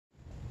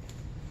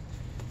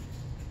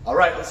All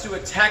right, let's do a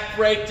tech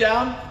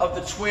breakdown of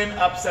the twin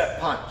upset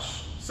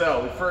punch.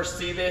 So we first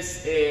see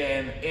this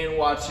in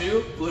Wha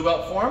 2, blue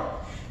belt form.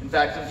 In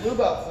fact, in blue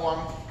belt form,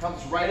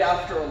 comes right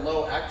after a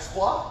low X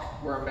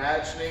block. We're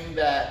imagining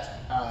that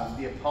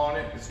the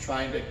opponent is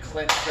trying to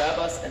clinch, grab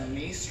us, and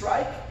knee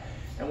strike.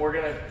 And we're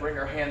gonna bring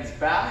our hands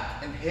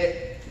back and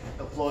hit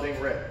the floating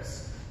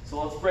ribs.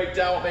 So let's break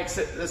down what makes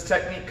this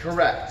technique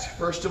correct.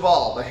 First of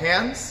all, the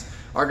hands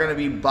are gonna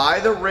be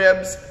by the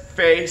ribs,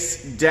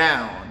 face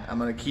down. I'm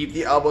gonna keep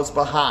the elbows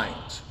behind.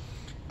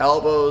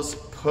 Elbows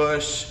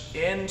push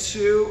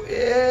into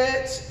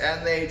it,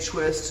 and they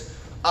twist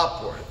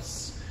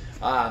upwards.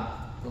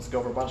 Let's go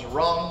over a bunch of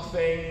wrong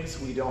things.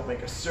 We don't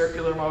make a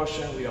circular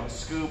motion, we don't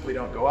scoop, we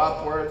don't go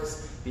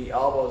upwards. The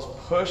elbows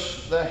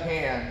push the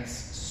hands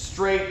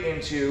straight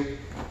into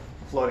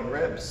floating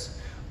ribs.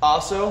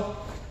 Also,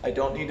 I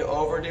don't need to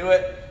overdo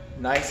it.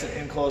 Nice and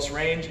in close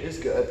range is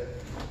good.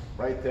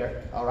 Right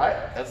there. All right,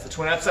 that's the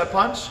twin upset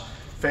punch.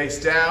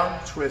 Face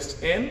down,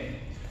 twist in.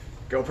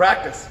 Go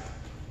practice.